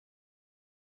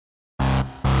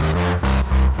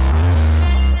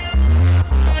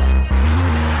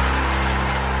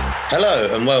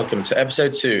Hello and welcome to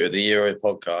episode 2 of the Euro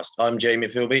podcast. I'm Jamie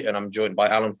Philby and I'm joined by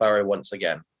Alon once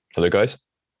again. Hello, guys.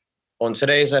 On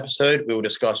today's episode, we will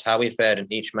discuss how we fared in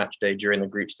each match day during the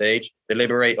group stage,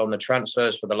 deliberate on the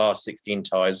transfers for the last 16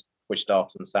 ties, which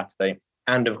starts on Saturday,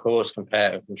 and of course,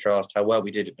 compare and contrast how well we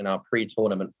did in our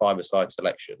pre-tournament five-a-side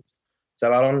selections.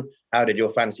 So, Alon, how did your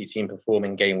fantasy team perform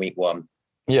in game week 1?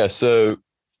 Yeah, so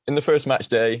in the first match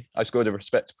day, I scored a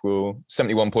respectable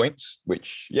 71 points,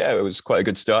 which, it was quite a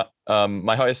good start.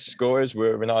 My highest scorers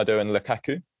were Ronaldo and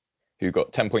Lukaku, who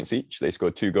got 10 points each. They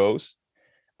scored 2 goals.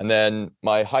 And then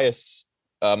my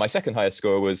second highest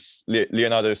scorer was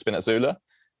Leonardo Spinazzola,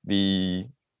 the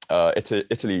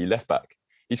Italy left back.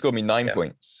 He scored me 9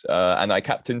 points, and I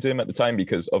captained him at the time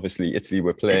because obviously Italy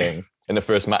were playing in the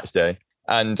first match day.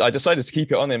 And I decided to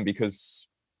keep it on him because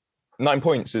 9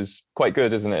 points is quite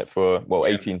good, isn't it?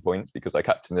 18 points because I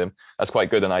captained him. That's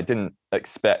quite good. And I didn't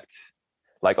expect,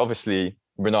 obviously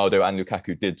Ronaldo and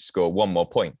Lukaku did score one more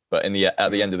point, but at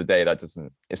the end of the day,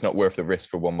 it's not worth the risk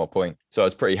for one more point. So I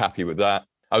was pretty happy with that.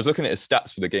 I was looking at his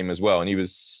stats for the game as well, and he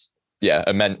was,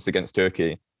 immense against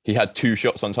Turkey. He had 2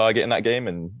 shots on target in that game,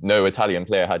 and no Italian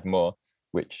player had more,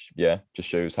 which, just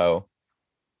shows how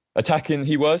attacking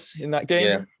he was in that game.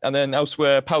 Yeah. And then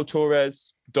elsewhere, Pau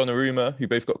Torres, Donnarumma, who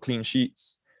both got clean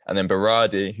sheets, and then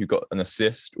Berardi, who got an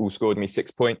assist, all scored me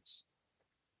 6 points.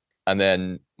 And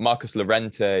then Marcus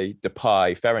Llorente,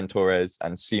 Depay, Ferran Torres,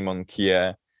 and Simon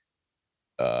Kjaer,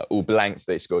 all blanked.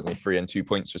 They scored me 3 and 2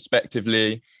 points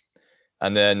respectively.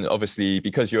 And then obviously,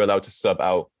 because you're allowed to sub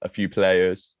out a few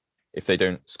players if they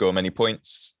don't score many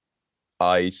points,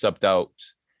 I subbed out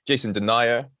Jason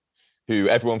Denayer, who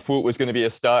everyone thought was going to be a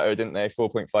starter, didn't they?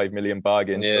 4.5 million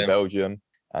bargain for Belgium.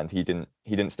 And he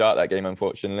didn't start that game,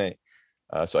 unfortunately.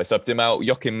 So I subbed him out.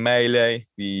 Joachim Mæhle,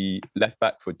 the left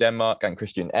back for Denmark, and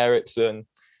Christian Eriksen.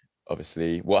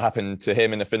 Obviously, what happened to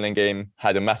him in the Finland game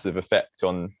had a massive effect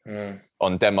on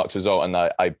Denmark's result. And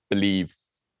I believe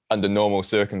under normal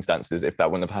circumstances, if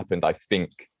that wouldn't have happened,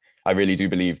 I really do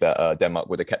believe that Denmark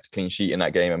would have kept a clean sheet in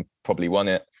that game and probably won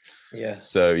it. Yeah.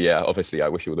 So, obviously, I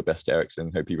wish all the best to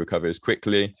Eriksen. Hope he recovers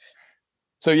quickly.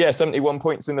 So, 71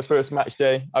 points in the first match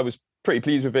day. I was pretty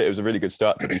pleased with it. It was a really good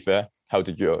start, to be fair. How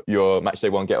did your match day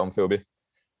 1 get on, Philby?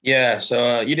 Yeah,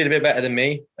 so you did a bit better than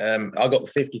me. I got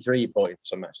 53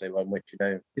 points on match day 1, which,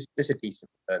 is a decent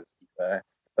return, to be fair.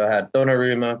 So I had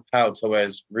Donnarumma, Pau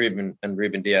Torres, Ruben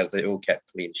Diaz. They all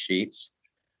kept clean sheets.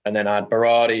 And then I had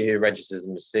Berardi, who registers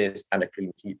an assist and a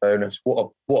clean sheet bonus.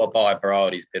 What a buy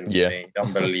Berardi's been for me.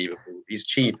 Unbelievable. He's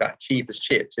cheap as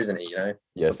chips, isn't he?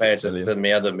 Yes, compared to some of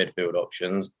the other midfield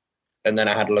options. And then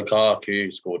I had Lukaku,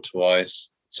 who scored twice.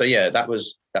 So that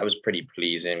was pretty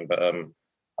pleasing. But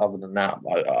other than that,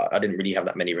 I didn't really have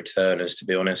that many returners, to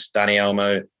be honest. Dani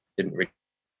Olmo didn't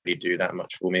really do that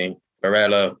much for me.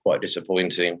 Barella, quite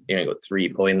disappointing. He only got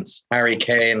 3 points. Harry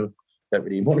Kane, don't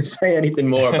really want to say anything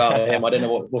more about him. I don't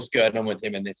know what's going on with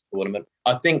him in this tournament.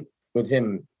 I think with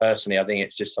him personally, I think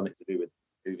it's just something to do with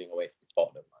moving away from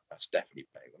Tottenham. That's definitely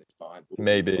playing on his mind.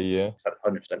 Maybe,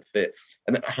 100% fit.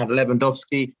 And then I had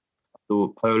Lewandowski. I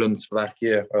thought Poland,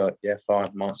 Slovakia, fine,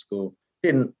 might score.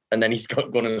 Didn't. And then he's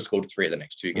gone and scored 3 of the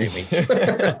next 2 game weeks.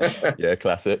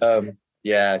 Classic.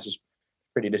 It's just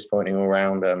pretty disappointing all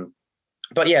round.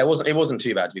 But it wasn't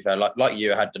too bad, to be fair. Like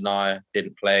you, I had Denayer,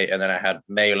 didn't play, and then I had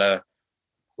Mæhle, of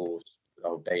course, the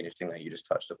old Danish thing that you just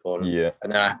touched upon. Yeah.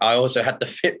 And then I also had the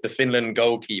Finland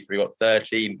goalkeeper, who got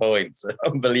 13 points.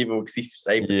 Unbelievable, because he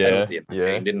saved the penalty in that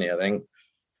game, didn't he? I think.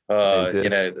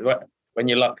 When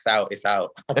your luck's out, it's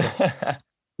out.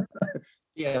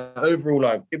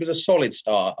 Overall, it was a solid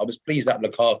start. I was pleased that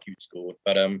Lukaku scored,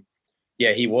 but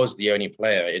he was the only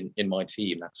player in my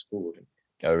team that scored.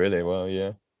 Oh, really? Well,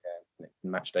 yeah.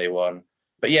 Match day 1,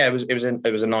 but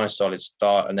it was a nice solid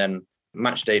start. And then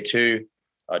match day 2,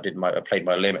 I played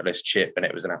my limitless chip, and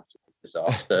it was an absolute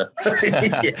disaster.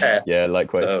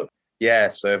 Likewise.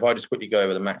 So if I just quickly go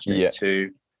over the match day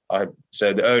 2,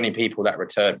 so the only people that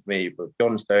returned for me were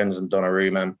John Stones and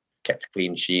Donnarumma, kept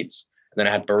clean sheets. And then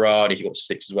I had Berardi, who got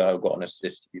 6 as well, got an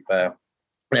assist, to be fair.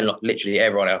 And then literally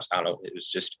everyone else, it was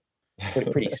just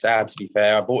pretty sad, to be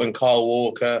fair. I bought in Kyle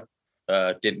Walker.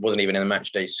 Wasn't even in the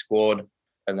match day squad.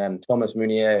 And then Thomas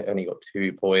Meunier only got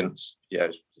 2 points.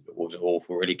 It was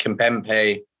awful, really.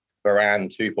 Kimpembe, Varane,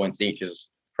 2 points each as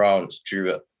France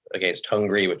drew against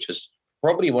Hungary, which is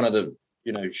probably one of the,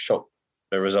 shock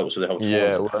the results of the whole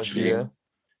tournament.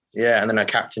 And then I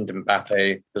captained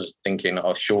Mbappe, because thinking,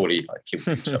 surely he'll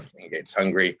do something against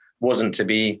Hungary. Wasn't to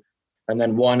be. And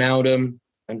then Wijnaldum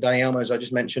and Dani Olmo, as I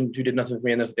just mentioned, who did nothing for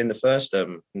me in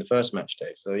the first match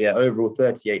day. So overall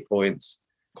 38 points,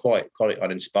 quite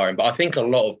uninspiring. But I think a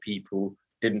lot of people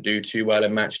didn't do too well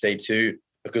in match day 2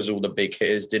 because all the big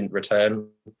hitters didn't return.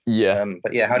 Yeah.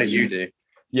 But yeah, how did you do?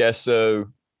 Yeah, so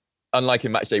unlike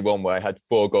in match day 1 where I had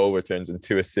 4 goal returns and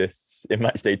 2 assists, in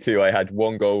match day 2 I had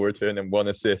 1 goal return and 1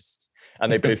 assist,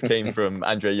 and they both came from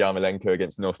Andrei Yarmolenko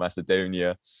against North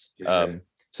Macedonia.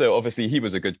 So obviously he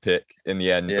was a good pick in the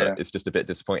end, but it's just a bit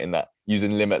disappointing that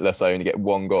using Limitless I only get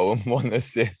 1 goal and 1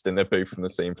 assist, and they're both from the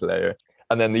same player.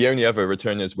 And then the only other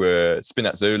returners were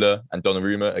Spinazzola and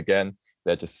Donnarumma. Again,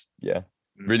 they're just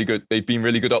really good. They've been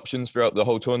really good options throughout the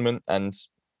whole tournament, and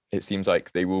it seems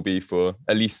like they will be for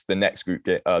at least the next group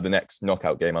game, the next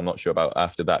knockout game. I'm not sure about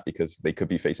after that because they could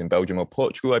be facing Belgium or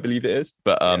Portugal, I believe it is.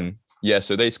 But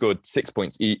so they scored 6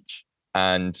 points each,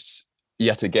 and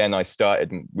yet again I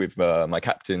started with my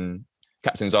captain's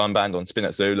armband on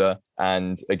Spinazzola,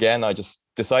 and again I just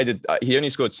decided he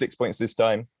only scored 6 points this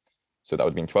time, so that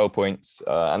would have been 12 points,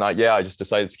 and I just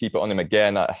decided to keep it on him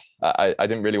again. I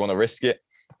didn't really want to risk it,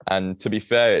 and to be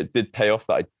fair, it did pay off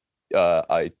that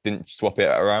I didn't swap it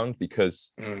around,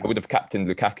 because I would have captained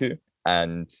Lukaku,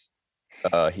 and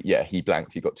he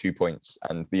blanked. He got 2 points,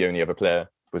 and the only other player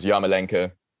was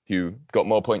Yarmolenko, who got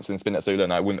more points than Spinazzola,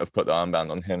 and I wouldn't have put the armband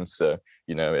on him. So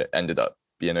it ended up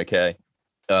being okay.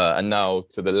 And now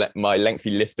to my lengthy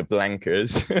list of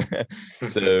blankers.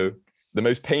 So the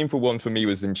most painful one for me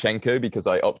was Zinchenko, because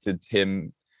I opted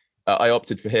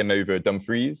for him over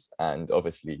Dumfries, and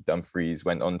obviously Dumfries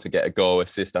went on to get a goal,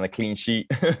 assist, and a clean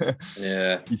sheet.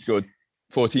 He scored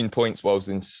 14 points, while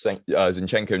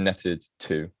Zinchenko netted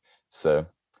 2. So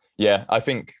I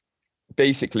think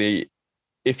basically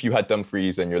if you had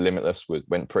Dumfries, then your Limitless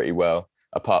went pretty well.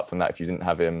 Apart from that, if you didn't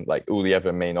have him, like all the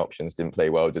other main options didn't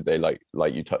play well, did they? Like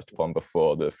you touched upon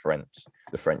before, the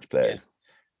French players,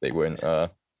 they weren't. A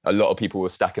lot of people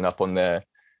were stacking up on their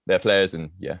players,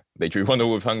 and they drew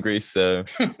 1-1 with Hungary. So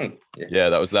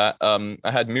that was that.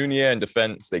 I had Meunier in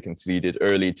defense. They conceded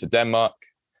early to Denmark,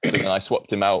 so then I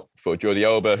swapped him out for Jordi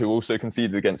Alba, who also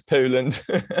conceded against Poland.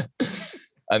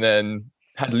 And then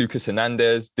had Lucas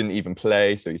Hernandez, didn't even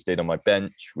play, so he stayed on my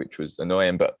bench, which was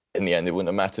annoying, but in the end it wouldn't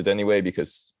have mattered anyway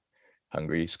because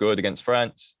Hungary scored against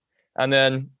France. And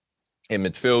then in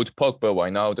midfield, Pogba,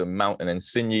 Wijnaldum, Mount and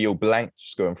Insigne all blanked,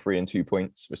 scoring 3 and 2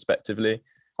 points respectively.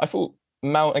 I thought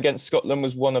Mount against Scotland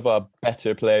was one of our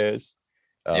better players.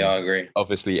 I agree.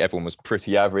 Obviously everyone was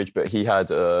pretty average, but he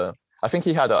had I think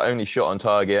he had our only shot on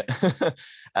target,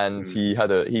 and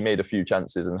he made a few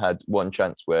chances, and had one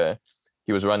chance where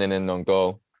he was running in on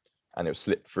goal and it was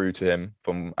slipped through to him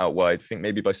from out wide, I think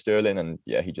maybe by Sterling, and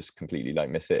he just completely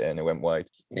missed it and it went wide.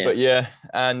 But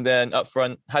and then up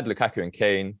front had Lukaku and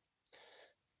Kane.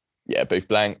 Both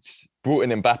blanked. Brought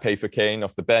in Mbappe for Kane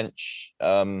off the bench.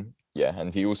 And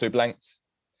he also blanked.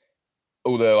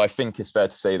 Although I think it's fair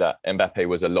to say that Mbappe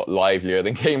was a lot livelier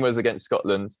than Kane was against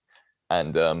Scotland,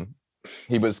 and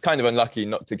he was kind of unlucky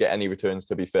not to get any returns,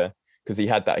 to be fair, because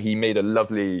he made a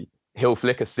lovely heel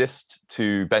flick assist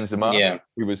to Benzema,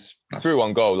 who was through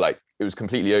on goal, like it was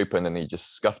completely open, and he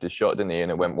just scuffed his shot, didn't he?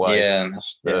 And it went wide.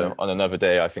 So on another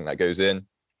day, I think that goes in.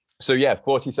 So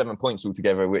 47 points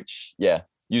altogether, which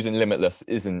using Limitless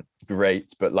isn't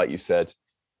great, but like you said,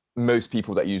 most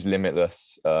people that use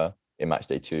Limitless in match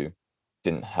day 2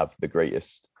 didn't have the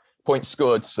greatest points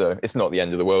scored, so it's not the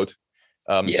end of the world.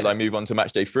 Shall I move on to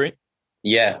match day 3?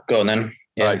 Yeah, go on then.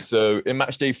 All right, so in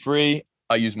match day 3,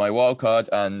 I used my wild card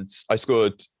and I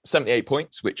scored 78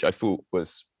 points, which I thought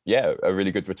was, a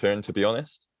really good return, to be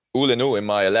honest. All in all, in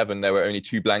my 11, there were only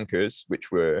 2 blankers,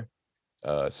 which were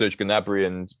Serge Gnabry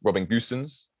and Robin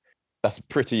Gosens. That's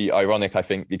pretty ironic, I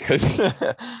think, because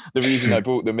the reason I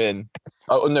brought them in,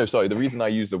 the reason I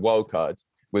used the wild card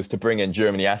was to bring in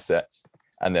Germany assets.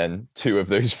 And then 2 of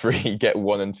those 3 get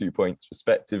 1 and 2 points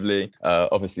respectively.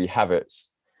 Obviously,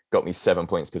 Havertz got me 7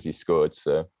 points because he scored.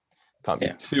 So can't be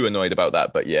too annoyed about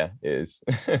that, but it is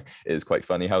it is quite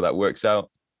funny how that works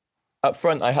out. Up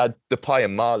front, I had Depay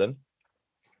and Marlon,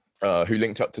 who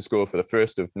linked up to score for the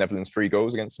first of Netherlands' 3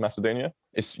 goals against Macedonia.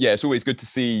 It's always good to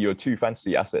see your 2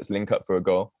 fantasy assets link up for a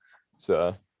goal. It's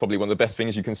probably one of the best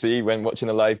things you can see when watching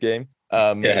a live game.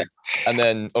 And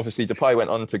then obviously Depay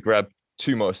went on to grab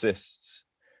 2 more assists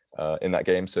in that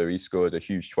game, so he scored a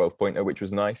huge 12-pointer, which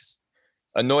was nice.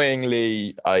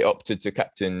 Annoyingly, I opted to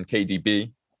captain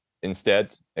KDB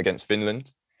instead against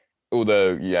Finland,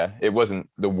 although it wasn't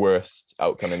the worst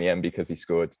outcome in the end because he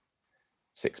scored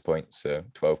 6 points, so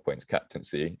 12 points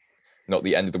captaincy. Not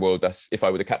the end of the world. That's if I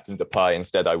would have captained Depay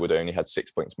instead, I would have only had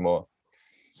 6 points more.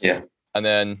 So, and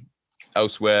then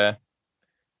elsewhere,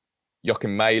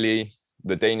 Joachim Meili,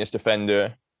 the Danish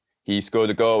defender, he scored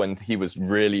a goal and he was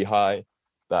really high,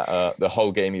 that the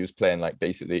whole game he was playing like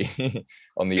basically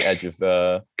on the edge of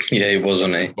he was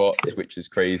on his box, which is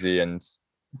crazy. And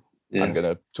I'm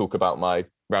going to talk about my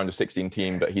round of 16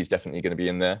 team, but he's definitely going to be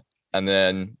in there. And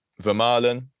then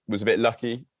Vermaelen was a bit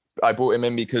lucky. I brought him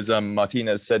in because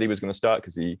Martinez said he was going to start,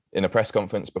 because he, in a press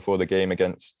conference before the game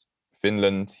against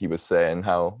Finland, he was saying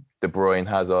how De Bruyne,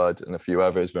 Hazard, and a few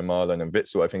others, Vermaelen and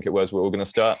Witsel, I think it was, were all going to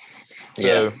start.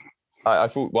 So I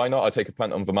thought, why not? I'll take a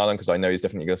punt on Vermaelen because I know he's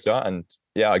definitely going to start. And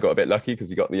yeah, I got a bit lucky because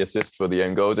he got the assist for the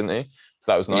own goal, didn't he?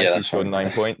 So that was nice. He scored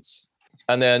 9 points.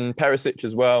 And then Perisic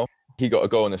as well. He got a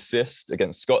goal and assist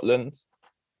against Scotland.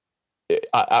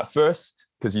 At first,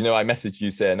 because I messaged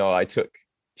you saying, I took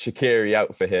Shaqiri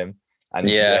out for him. And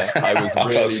I was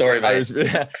really,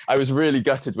 I was really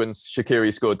gutted when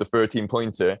Shaqiri scored the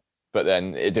 13-pointer, but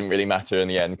then it didn't really matter in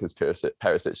the end because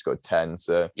Perisic scored 10,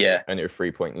 so only a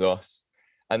 3-point loss.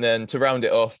 And then to round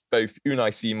it off, both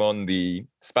Unai Simon, the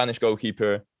Spanish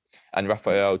goalkeeper, and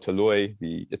Rafael Toloi,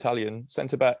 the Italian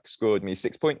centre-back, scored me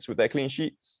 6 points with their clean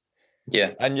sheets.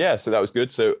 Yeah. And so that was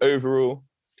good. So overall,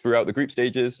 throughout the group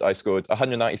stages, I scored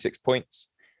 196 points,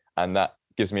 and that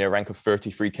gives me a rank of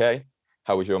 33k.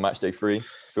 How was your match day 3,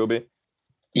 Philby?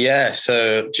 Yeah,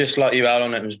 so just like you,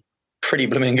 Alon, it was pretty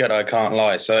blooming good, I can't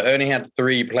lie. So I only had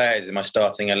 3 players in my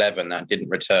starting 11 that didn't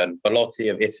return. Belotti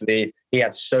of Italy, he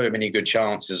had so many good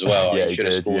chances as well. He should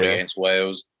have scored against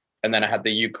Wales. And then I had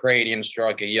the Ukrainian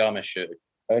striker Yarmashuk.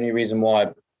 Only reason why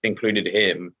I included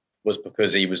him was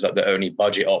because he was like the only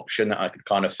budget option that I could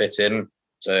kind of fit in.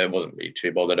 So I wasn't really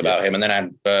too bothered about him. And then I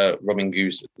had Robin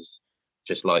Goose,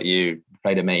 just like you,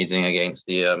 played amazing against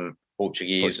the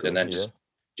Portuguese, and then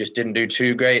just didn't do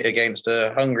too great against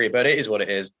Hungary, but it is what it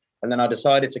is. And then I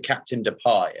decided to captain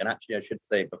Depay, and actually I should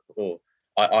say before,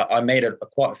 I made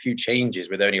quite a few changes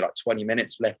with only like 20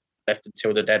 minutes left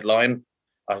until the deadline.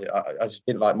 I just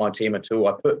didn't like my team at all.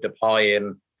 I put Depay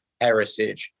in,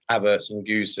 Perisic, Havertz, and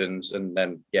Goossens, and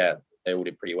then they all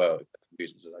did pretty well.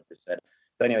 Goossens, as I just said.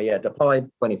 But anyway, Depay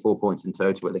 24 points in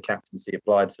total with the captaincy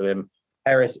applied to him.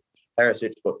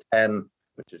 Perisic got 10,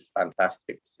 which is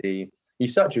fantastic to see.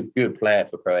 He's such a good player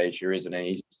for Croatia, isn't he?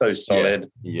 He's so solid.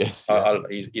 Yes.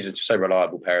 He's just so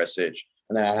reliable, Perisic.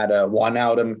 And then I had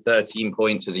Wijnaldum, 13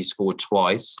 points as he scored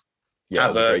twice.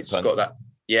 Havertz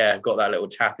got that little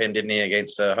tap in, didn't he,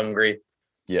 against Hungary?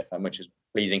 Yeah. Which is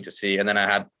pleasing to see. And then I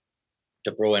had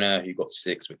De Bruyne, who got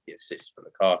 6 with the assist for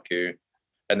Lukaku.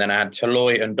 And then I had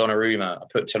Toloi and Donnarumma. I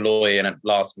put Toloi in at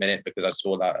last minute because I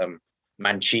saw that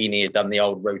Mancini had done the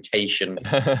old rotation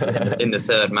in the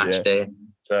third match day.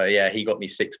 So he got me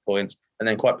 6 points. And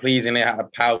then quite pleasingly, I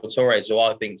had Pau Torres, who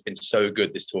I think has been so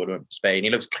good this tournament for Spain. He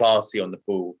looks classy on the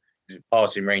ball. His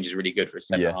passing range is really good for a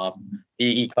centre half.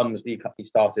 He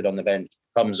started on the bench,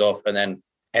 comes off, and then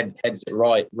heads it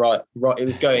right. It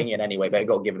was going in anyway, but it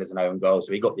got given as an own goal,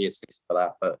 so he got the assist for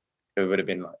that. But it would have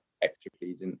been like extra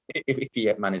pleasing if he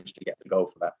had managed to get the goal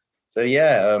for that. So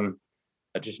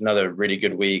just another really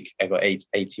good week. I got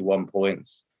 81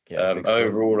 points.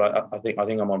 Overall, I think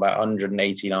I'm on about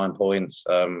 189 points.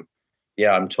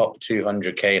 I'm top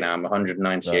 200k now. I'm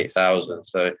 198,000.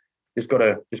 Nice. So just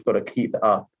gotta keep that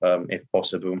up if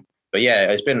possible. But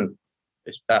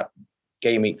it's that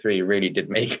game week 3 really did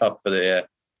make up for the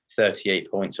 38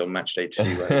 points on match day 2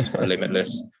 where it was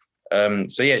limitless.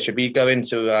 Should we go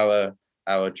into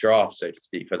our draft, so to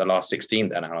speak, for the last 16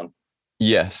 then, Alon?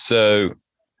 Yeah. So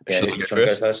should I go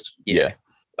first? Yeah.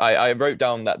 I wrote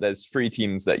down that there's 3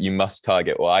 teams that you must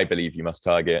target, or I believe you must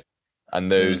target.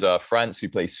 And those are France, who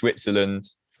play Switzerland,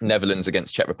 Netherlands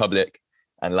against Czech Republic,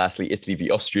 and lastly, Italy v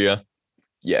Austria.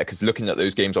 Yeah, because looking at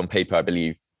those games on paper, I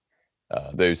believe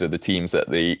those are the teams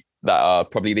that are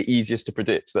probably the easiest to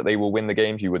predict that they will win the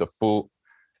games, you would have thought.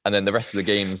 And then the rest of the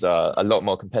games are a lot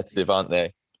more competitive, aren't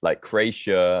they? Like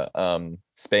Croatia,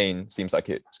 Spain seems like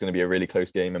it's going to be a really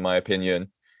close game, in my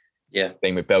opinion. Yeah.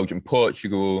 Same with Belgium,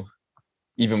 Portugal,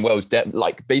 even Wales.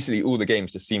 Like basically all the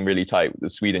games just seem really tight. The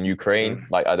Sweden, Ukraine.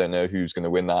 Like I don't know who's going to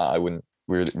win that. I wouldn't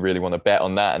really want to bet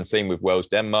on that. And same with Wales,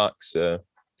 Denmark. So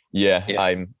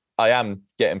I am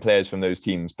getting players from those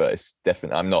teams, but it's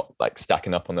definitely I'm not like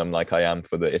stacking up on them like I am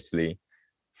for the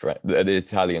the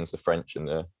Italians, the French, and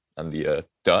the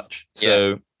Dutch.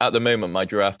 So at the moment, my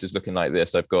draft is looking like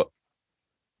this. I've got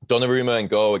Donnarumma in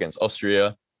goal against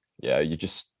Austria. Yeah,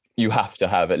 you have to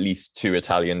have at least 2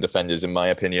 Italian defenders, in my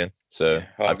opinion. So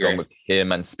I've gone with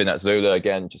him and Spinazzola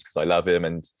again, just because I love him,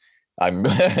 and I'm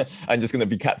I'm just going to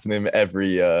be captaining him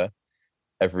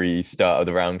every start of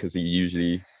the round because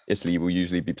Italy will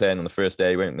usually be playing on the first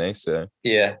day, won't they? So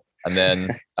and then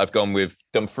I've gone with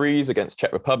Dumfries against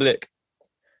Czech Republic,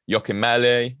 Joachim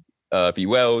Male v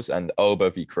Wales, and Alba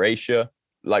v Croatia.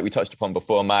 like we touched upon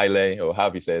before, Miley, or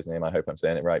however you say his name, I hope I'm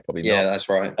saying it right, probably not. Yeah, that's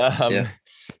right.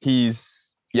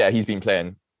 He's been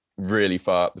playing really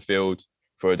far up the field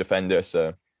for a defender,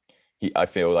 so I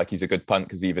feel like he's a good punt,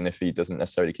 because even if he doesn't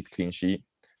necessarily keep a clean sheet,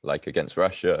 like against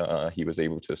Russia, he was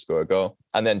able to score a goal.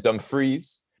 And then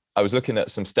Dumfries, I was looking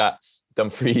at some stats.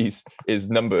 Dumfries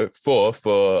is number 4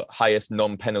 for highest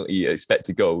non-penalty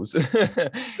expected goals.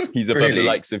 He's above the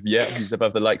likes of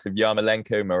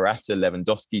Yarmolenko, Morata,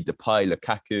 Lewandowski, Depay,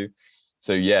 Lukaku.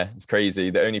 So yeah, it's crazy.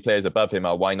 The only players above him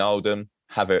are Wijnaldum,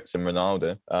 Havertz, and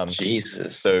Ronaldo.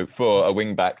 Jesus. So for a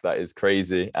wing back, that is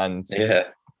crazy. And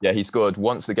yeah, he scored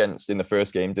once in the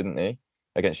first game, didn't he?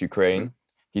 Against Ukraine. Mm-hmm.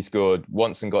 He scored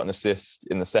once and got an assist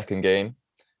in the second game.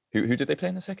 Who did they play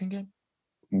in the second game?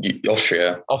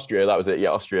 Austria, that was it.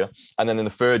 Yeah, Austria. And then in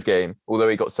the third game, although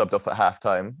he got subbed off at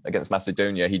halftime against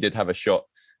Macedonia, he did have a shot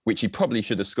which he probably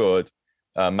should have scored.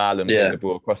 Malum played the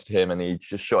ball across to him, and he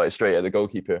just shot it straight at the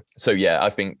goalkeeper. So yeah, I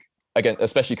think, again,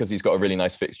 especially because he's got a really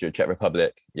nice fixture, Czech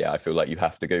Republic, yeah, I feel like you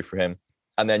have to go for him.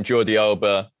 And then Jordi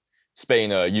Alba.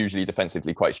 Spain are usually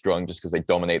defensively quite strong just because they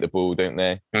dominate the ball, don't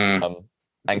they?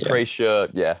 Croatia,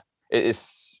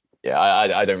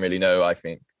 I don't really know.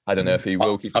 I don't know if he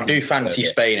will keep. I do fancy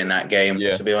Spain in that game,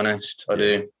 to be honest. I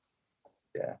do.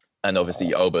 Yeah. And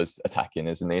obviously Alba's attacking,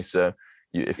 isn't he? So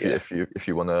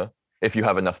if you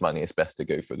have enough money, it's best to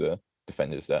go for the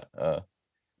defenders that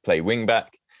play wing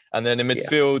back. And then in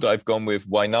midfield, I've gone with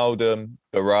Wijnaldum,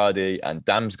 Berardi, and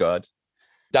Damsgaard.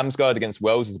 Damsgaard against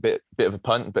Wales is a bit of a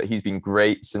punt, but he's been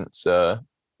great since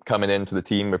coming into the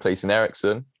team, replacing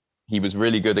Eriksen. He was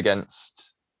really good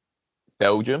against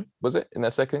Belgium, was it, in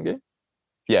their second game?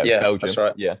 Yeah, Belgium. That's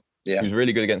right. Yeah. He was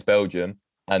really good against Belgium,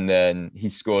 and then he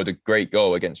scored a great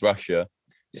goal against Russia.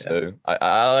 Yeah. So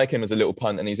I like him as a little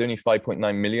punt, and he's only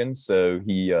 5.9 million. So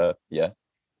he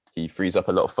frees up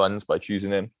a lot of funds by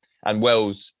choosing him. And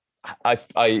Wales,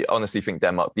 I honestly think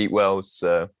Denmark beat Wales,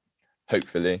 so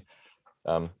hopefully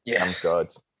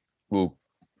Damsgaard will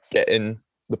get in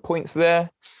the points there.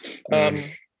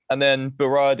 And then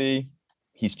Berardi,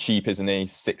 he's cheap, isn't he?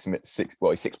 He's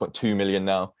 6.2 million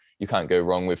now. You can't go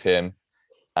wrong with him.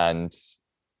 And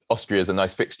Austria is a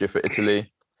nice fixture for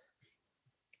Italy.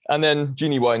 And then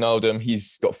Gini Wijnaldum,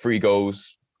 he's got 3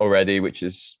 goals already, which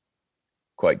is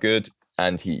quite good.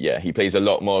 And he plays a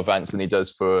lot more advanced than he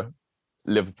does for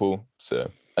Liverpool. So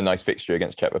a nice fixture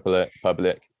against Czech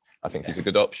Republic. I think he's a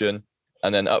good option.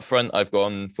 And then up front, I've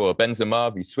gone for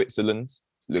Benzema v Switzerland,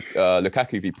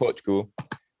 Lukaku v Portugal,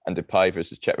 and Depay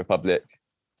versus Czech Republic.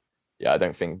 Yeah, I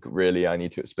don't think really I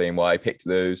need to explain why I picked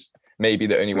those. Maybe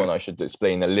the only one I should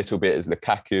explain a little bit is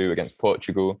Lukaku against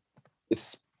Portugal.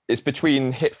 It's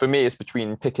between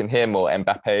picking him or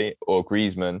Mbappe or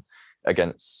Griezmann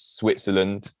against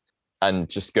Switzerland, and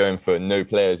just going for no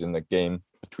players in the game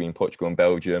between Portugal and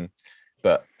Belgium.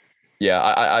 But yeah,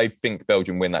 I think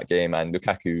Belgium win that game, and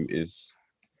Lukaku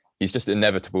he's just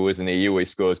inevitable, isn't he? He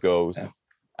always scores goals. Yeah.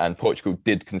 And Portugal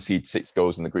did concede 6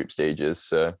 goals in the group stages.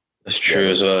 So that's true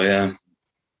as well, yeah.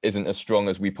 Isn't as strong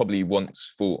as we probably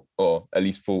once thought, or at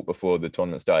least thought before the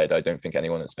tournament started. I don't think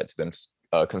anyone expected them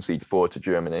to concede 4 to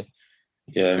Germany.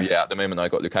 Yeah. So yeah, at the moment I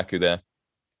got Lukaku there.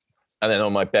 And then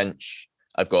on my bench,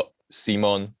 I've got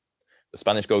Simon, the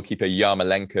Spanish goalkeeper,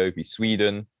 Yarmolenko v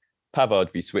Sweden,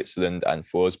 Pavard v Switzerland, and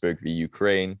Forsberg v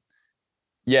Ukraine.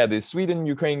 Yeah, the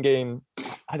Sweden-Ukraine game,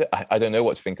 I don't know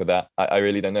what to think of that. I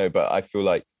really don't know, but I feel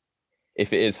like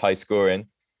if it is high scoring,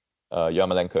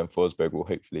 Yarmolenko and Forsberg will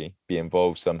hopefully be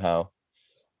involved somehow.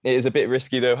 It is a bit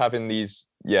risky though, having these,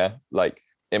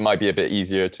 it might be a bit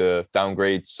easier to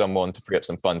downgrade someone to free up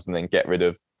some funds and then get rid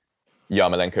of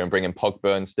Yarmolenko and bring in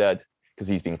Pogba instead, because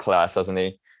he's been class, hasn't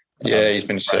he? Yeah, he's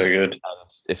been so good.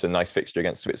 And it's a nice fixture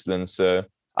against Switzerland, so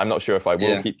I'm not sure if I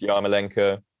will keep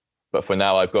Yarmolenko, but for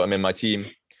now I've got him in my team.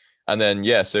 And then,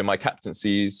 so my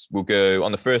captaincies will go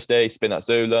on the first day,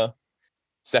 Spinazzola,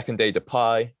 second day,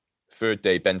 Depay, third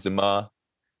day, Benzema,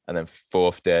 and then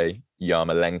fourth day,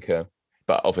 Yarmolenko.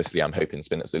 But obviously I'm hoping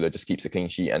Spinazzola just keeps a clean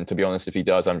sheet. And to be honest, if he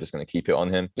does, I'm just going to keep it on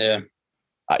him. Yeah.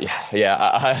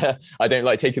 I don't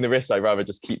like taking the risk. I'd rather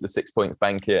just keep the 6 points,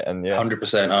 bank it. And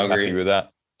 100%, I agree with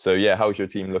that. So how's your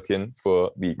team looking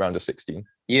for the round of 16?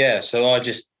 Yeah, so I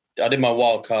did my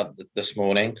wild card this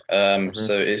morning.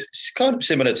 So it's kind of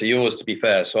similar to yours, to be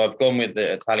fair. So I've gone with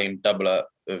the Italian doubler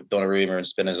of Donnarumma and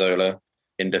Spinazzola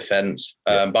in defence.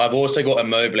 But I've also got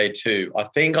Immobile too. I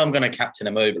think I'm going to captain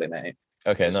Immobile, mate.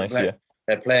 Okay, nice.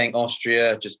 They're playing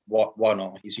Austria. Just why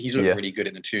not? He's looked really good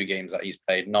in the 2 games that he's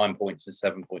played, 9 points and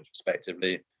 7 points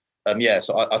respectively.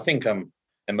 So I think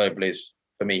Immobile is,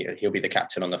 for me, he'll be the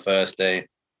captain on the first day.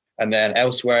 And then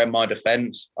elsewhere in my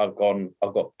defence, I've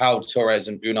got Pau Torres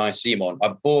and Unai Simon. I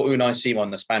bought Unai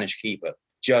Simon, the Spanish keeper,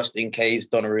 just in case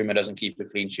Donnarumma doesn't keep a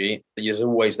clean sheet. There's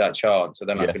always that chance. So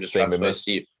then I can just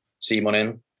transfer Simon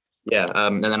in. Yeah.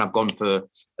 And then I've gone for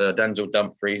Denzel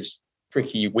Dumfries,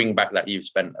 tricky wing back that you've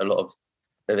spent a lot of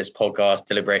this podcast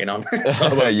deliberating on. So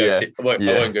I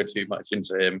won't go too much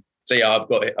into him. So yeah, I've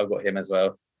got him as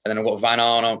well. And then I've got Van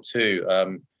Aanholt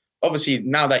too. Obviously,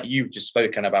 now that you've just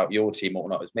spoken about your team or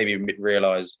not, it's maybe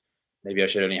realise maybe I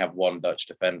should only have one Dutch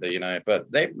defender,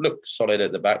 But they look solid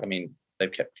at the back. I mean,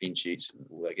 they've kept clean sheets in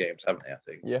all their games, haven't they? I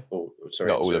think. Yeah.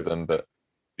 Sorry, not all of them, but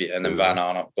yeah. And then Van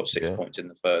Aanholt got 6 points in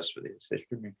the first for the assist.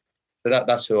 So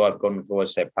that's who I've gone for. I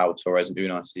say Pau Torres and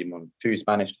Unai Simon, 2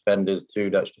 Spanish defenders, 2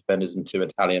 Dutch defenders, and 2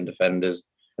 Italian defenders.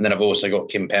 And then I've also got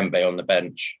Kimpembe on the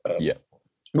bench.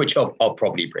 Which I'll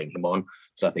probably bring him on.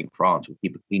 So I think France will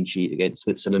keep a clean sheet against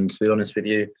Switzerland, to be honest with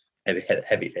you.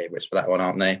 Heavy favourites for that one,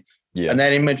 aren't they? Yeah. And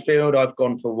then in midfield, I've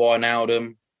gone for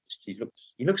Wijnaldum.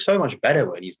 He looks so much better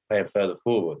when he's playing further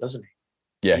forward, doesn't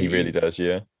he? Yeah, he really does,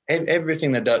 yeah.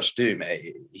 Everything the Dutch do,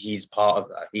 mate, he's part of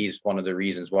that. He's one of the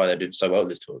reasons why they did so well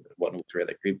this tournament, won all 3 of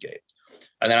their group games.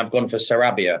 And then I've gone for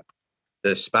Sarabia,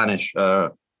 the Spanish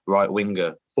right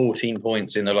winger. 14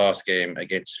 points in the last game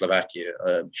against Slovakia.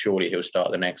 Surely he'll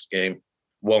start the next game.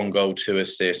 1 goal, 2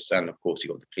 assists, and of course he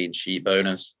got the clean sheet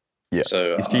bonus. Yeah,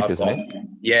 so he's cheap, isn't he?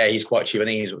 Yeah, he's quite cheap. I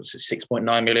think he's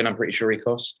 6.9 million. I'm pretty sure he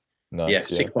cost. Nice, yeah,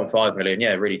 6.5 million.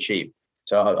 Yeah, really cheap.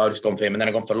 So I've just gone for him, and then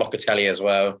I've gone for Locatelli as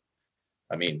well.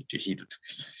 I mean, he looked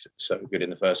so good in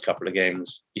the first couple of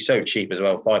games. He's so cheap as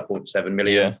well, 5.7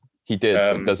 million. Yeah, he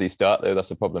did. Does he start though? That's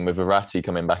the problem with Verratti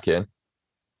coming back in.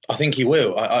 I think he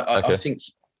will. I think.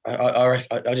 I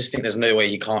just think there's no way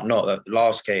he can't not. That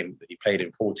last game that he played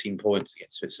in 14 points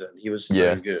against Switzerland, he was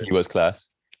so good. He was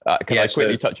class. Can I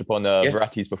quickly touch upon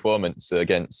Verratti's performance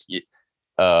against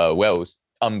Wales?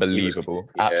 Unbelievable.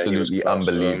 Absolutely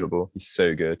unbelievable. He's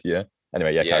so good. Yeah.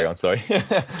 Anyway, carry on. Sorry.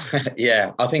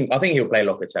 Yeah, I think he'll play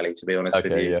Locatelli, to be honest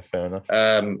with you. Yeah, fair enough.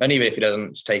 And even if he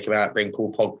doesn't, just take him out, bring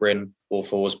Paul Pogba in or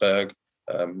Forsberg.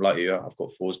 Like you, I've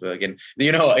got Forsberg in.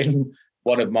 You know what? In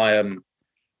one of my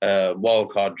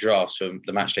wildcard drafts from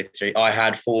the match day 3, I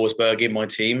had Forsberg in my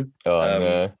team.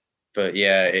 No. But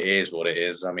yeah, it is what it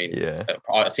is. I mean,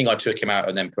 I think I took him out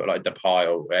and then put like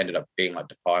Depay, or it ended up being like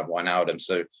Depay and Wijnaldum.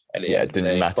 So it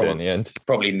didn't matter in the end.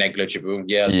 Probably negligible.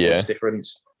 Yeah,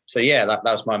 difference. So yeah,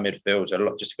 that's my midfield.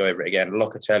 So just to go over it again: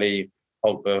 Locatelli,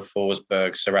 Pogba,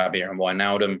 Forsberg, Sarabia, and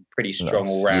Wijnaldum. Pretty strong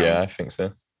all round. Yeah, I think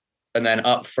so. And then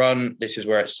up front, this is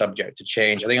where it's subject to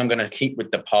change. I think I'm going to keep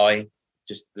with Depay.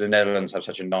 Just the Netherlands have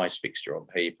such a nice fixture on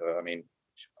paper. I mean,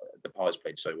 Depay's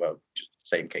played so well. Just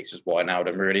same case as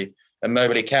Wijnaldum, really. And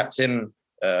Mobley captain,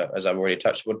 as I've already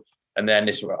touched on. And then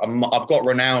I've got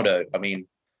Ronaldo. I mean,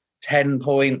 10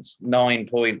 points, 9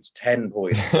 points, 10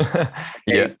 points.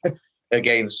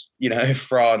 Against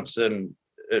France and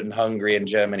Hungary and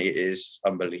Germany. It is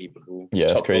unbelievable. Yeah,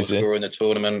 that's crazy. Top goal scorer in the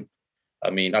tournament. I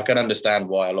mean, I can understand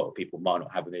why a lot of people might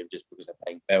not have him just because they're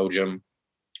playing Belgium.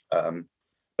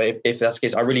 But if that's the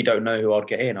case, I really don't know who I'd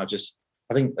get in. I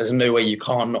think there's no way you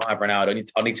can't not have Ronaldo.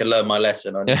 I need to learn my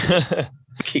lesson. I need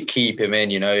to keep him in,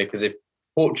 because if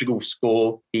Portugal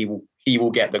score, he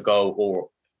will get the goal or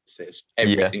assist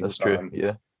every single time. True.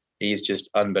 Yeah, he's just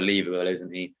unbelievable,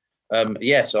 isn't he?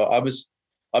 So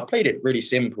I played it really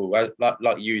simple,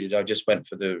 like you did. I just went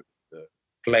for the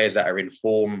players that are in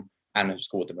form and have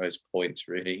scored the most points,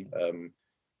 really.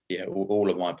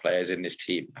 All of my players in this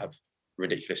team have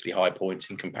ridiculously high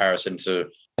points in comparison to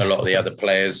a lot of the other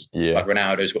players. Like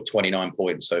Ronaldo's got 29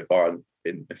 points so far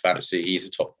in fantasy. He's a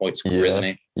top point scorer, isn't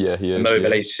he? Yeah, he is.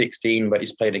 Mobile's 16, but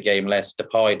he's played a game less.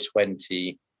 Depay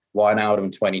 20,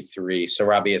 Wijnaldum 23,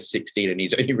 Sarabia 16, and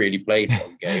he's only really played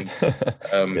one game.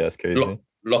 That's crazy.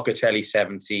 Locatelli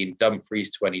 17, Dumfries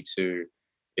 22,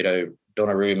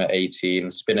 Donnarumma 18,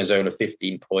 Spinazzola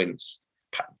 15 points,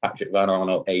 Patrick Van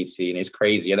Aanholt 18. It's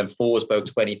crazy. And then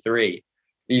Forsberg 23.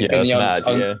 He's been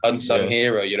the unsung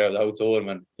hero, the whole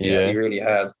tournament. Yeah, he really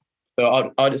has.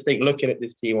 So I just think, looking at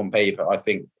this team on paper, I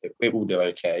think it will do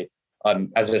okay.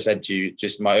 As I said to you,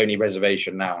 just my only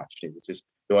reservation now, actually, is just,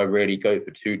 do I really go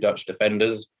for 2 Dutch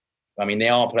defenders? I mean, they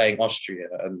are playing Austria,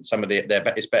 and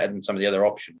it's better than some of the other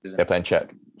options, isn't it? They're playing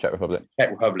Czech Republic.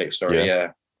 Czech Republic, sorry,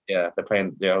 yeah. They're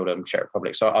playing the old Czech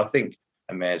Republic. So I think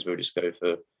I may as well just go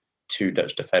for 2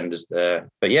 Dutch defenders there.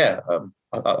 But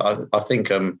I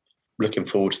think looking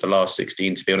forward to the last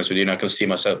 16, to be honest with you. And I can see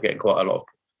myself getting quite a lot of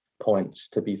points,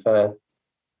 to be fair.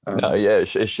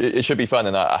 It should be fun.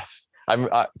 And I'm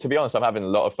to be honest, I'm having a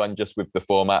lot of fun just with the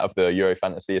format of the Euro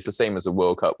Fantasy. It's the same as the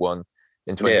World Cup one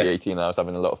in 2018. I was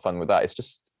having a lot of fun with that. It's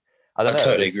just, I don't know.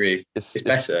 totally agree. It's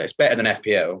better. It's better than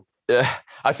FPL. Yeah,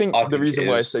 I think the think reason it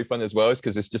why is. it's so fun as well is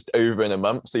because it's just over in a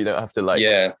month, so you don't have to like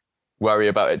Yeah, worry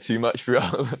about it too much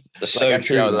throughout. that's Like so FPL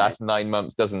true. the mate. last 9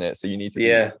 months, doesn't it? So you need to be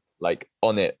Yeah, like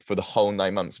on it for the whole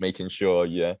 9 months, making sure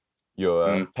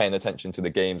you're paying attention to the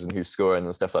games and who's scoring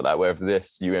and stuff like that. Whereas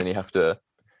this, you only have to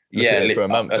look at it for a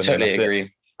month. I and then totally that's agree.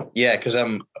 it. Yeah, because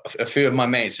a few of my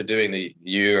mates are doing the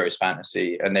Euros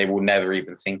fantasy, and they will never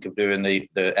even think of doing the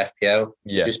FPL,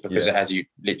 just because as you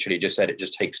literally just said, it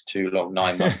just takes too long,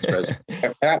 9 months. Whereas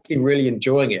they're actually really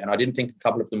enjoying it, and I didn't think a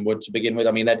couple of them would to begin with.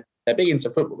 I mean, they're big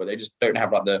into football, but they just don't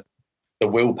have like the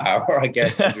willpower, I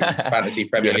guess, to do fantasy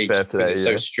Premier League because it's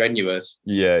so strenuous.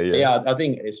 Yeah, I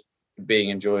think it's being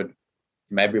enjoyed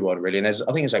from everyone really, and I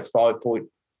think it's like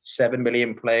 5.7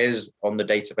 million players on the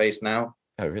database now.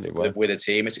 Oh, really? Wow. With a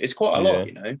team, it's quite a lot,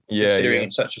 considering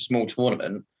it's such a small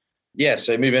tournament. Yeah.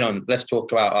 So moving on, let's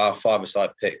talk about our five-a-side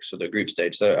picks for the group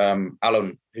stage. So,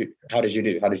 Alon, how did you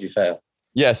do? How did you fare?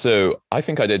 Yeah, so I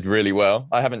think I did really well.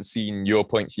 I haven't seen your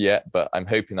points yet, but I'm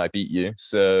hoping I beat you.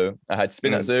 So I had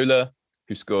Spinazzola,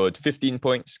 who scored 15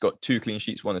 points, got 2 clean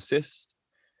sheets, 1 assist.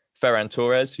 Ferran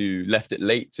Torres, who left it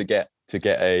late to get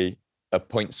a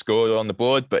point scored on the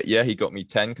board, but yeah, he got me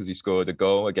 10 because he scored a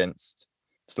goal against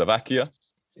Slovakia.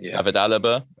 David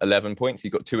Alaba, 11 points. He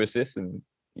got 2 assists, and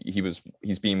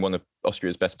he's been one of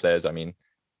Austria's best players. I mean,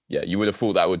 yeah, you would have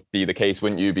thought that would be the case,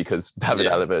 wouldn't you? Because David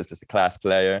Alaba is just a class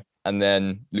player. And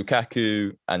then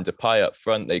Lukaku and Depay up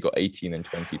front, they got 18 and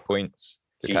 20 points.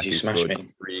 Lukaku scored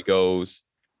 3 goals.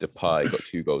 Depay got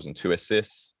 2 goals and 2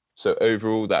 assists. So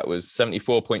overall, that was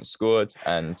 74 points scored,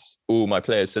 and all my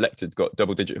players selected got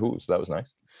double-digit hauls. So that was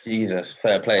nice. Jesus,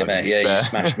 fair play, mate. Yeah, you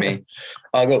smashed me.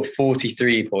 I got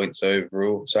 43 points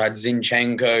overall. So I had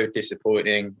Zinchenko,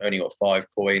 disappointing, only got 5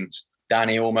 points.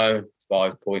 Dani Olmo,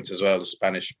 5 points as well, the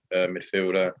Spanish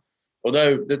midfielder.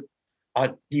 Although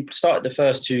he started the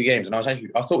first 2 games, and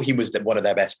I thought he was one of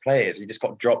their best players. He just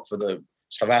got dropped for the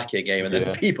Slovakia game, and then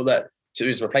the people to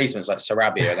his replacements like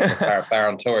Sarabia and then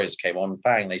Ferran Torres came on,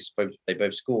 bang, they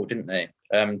both scored, didn't they?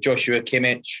 Joshua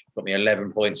Kimmich got me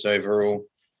 11 points overall.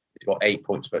 He's got 8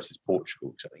 points versus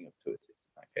Portugal, because I think I'm 2 assists in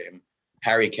that game.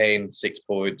 Harry Kane, 6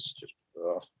 points, just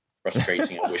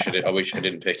frustrating. I wish I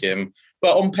didn't pick him.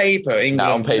 But on paper,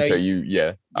 England. On paper,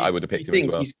 I would have picked him as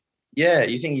well.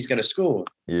 You think he's going to score?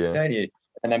 Yeah. Don't you?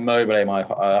 And then Mobile, my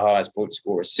highest point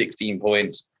scorer, is 16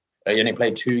 points. He only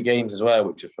played 2 games as well,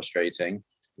 which is frustrating.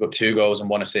 Got 2 goals and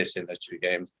 1 assist in those 2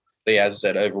 games. But yeah, as I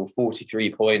said, overall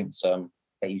 43 points.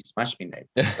 You smashed me,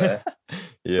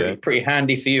 Nate. Pretty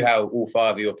handy for you how all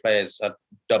 5 of your players had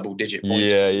double-digit points.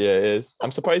 Yeah, it is. I'm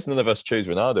surprised none of us chose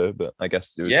Ronaldo, but I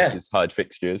guess it was just his hard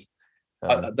fixtures.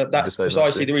 That's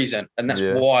precisely the reason, and that's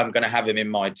why I'm going to have him in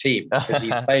my team, because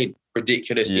he's played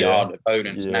ridiculously hard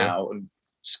opponents now and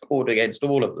scored against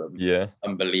all of them. Yeah,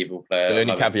 unbelievable player. The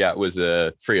only caveat was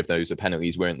 3 of those are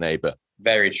penalties, weren't they? But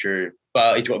very true.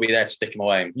 But he's got to be there to stick him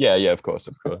away. Yeah, of course.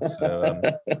 So,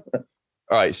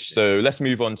 all right, so let's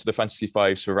move on to the Fantasy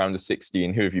Fives for round of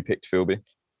 16. Who have you picked, Philby?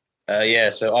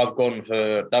 So I've gone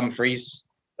for Dumfries,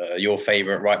 your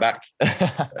favourite right back.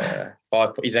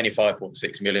 He's only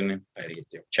 5.6 million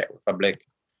against the Czech Republic.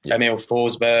 Emil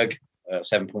Forsberg,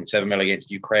 7.7 million against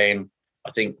Ukraine.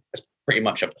 I think that's pretty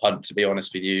much a punt, to be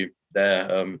honest with you. There,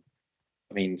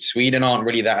 I mean, Sweden aren't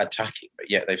really that attacking,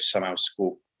 but yet they've somehow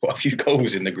scored quite a few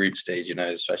goals in the group stage,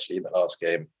 especially in the last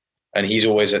game. And he's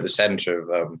always at the centre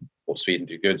of what Sweden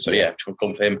do good. So I've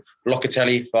gone for him.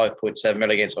 Locatelli, 5.7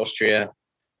 million against Austria.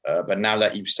 But now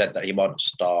that you've said that he might not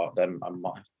start, then I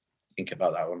might think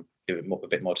about that one, give it a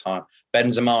bit more time.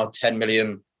 Benzema, 10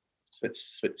 million,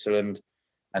 Switzerland.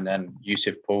 And then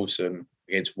Yusuf Poulsen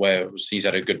against Wales. He's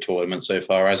had a good tournament so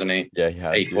far, hasn't he? Yeah, he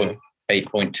has.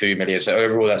 8.2 million. So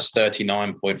overall, that's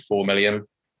 39.4 million.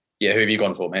 Yeah, who have you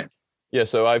gone for, mate? Yeah,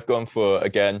 so I've gone for,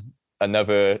 again,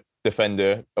 another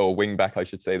defender or wing back, I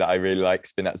should say, that I really like,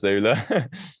 Spinazzola.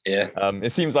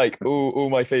 It seems like all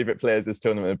my favourite players this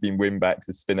tournament have been wing backs.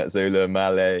 It's Spinazzola,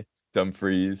 Male,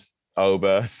 Dumfries,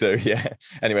 Alba. So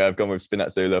anyway, I've gone with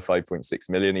Spinazzola, 5.6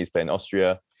 million. He's playing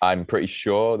Austria. I'm pretty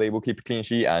sure they will keep a clean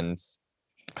sheet, and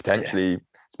potentially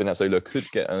Spinazzola could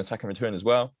get an attacking return as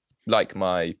well. Like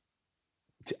my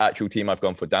actual team, I've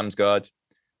gone for Damsgaard,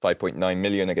 5.9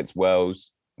 million against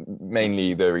Wales.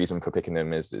 Mainly the reason for picking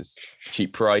him is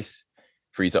cheap price,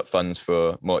 frees up funds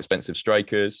for more expensive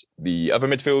strikers. The other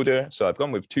midfielder, so I've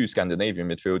gone with 2 Scandinavian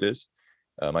midfielders.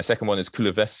 My second one is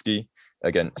Kuleveski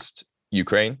against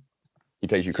Ukraine. He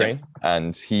plays Ukraine,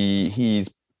 and he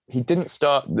didn't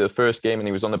start the first game, and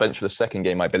he was on the bench for the second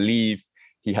game. I believe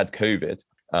he had COVID,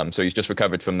 so he's just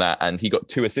recovered from that, and he got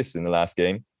 2 assists in the last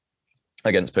game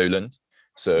against Poland.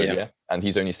 So yeah, and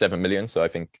he's only 7 million, so I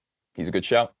think he's a good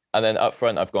shout. And then up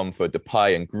front, I've gone for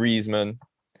Depay and Griezmann.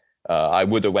 I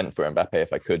would have went for Mbappe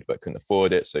if I could, but couldn't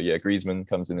afford it. So yeah, Griezmann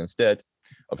comes in instead.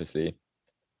 Obviously,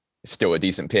 it's still a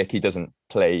decent pick. He doesn't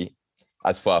play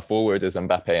as far forward as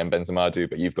Mbappe and Benzema do,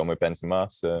 but you've gone with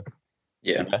Benzema, so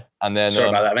yeah. And then sorry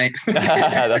about that, mate.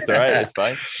 that's all right, it's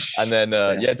fine. And then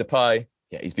Depay,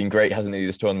 he's been great, hasn't he,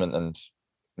 this tournament? And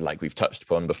like we've touched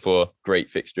upon before,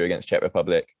 great fixture against Czech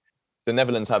Republic. The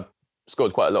Netherlands have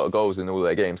scored quite a lot of goals in all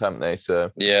their games, haven't they?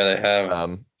 So yeah, they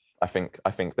have. I think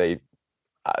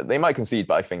they might concede,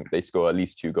 but I think they score at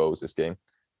least 2 goals this game,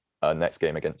 next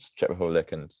game against Czech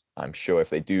Republic, and I'm sure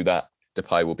if they do that,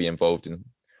 Depay will be involved in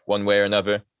one way or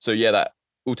another. So yeah, that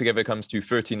altogether comes to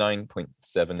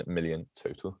 39.7 million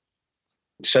total.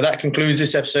 So that concludes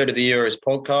this episode of the Euros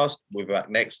podcast. We'll be back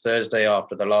next Thursday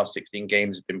after the last 16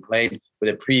 games have been played with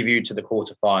a preview to the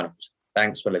quarterfinals.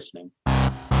 Thanks for listening.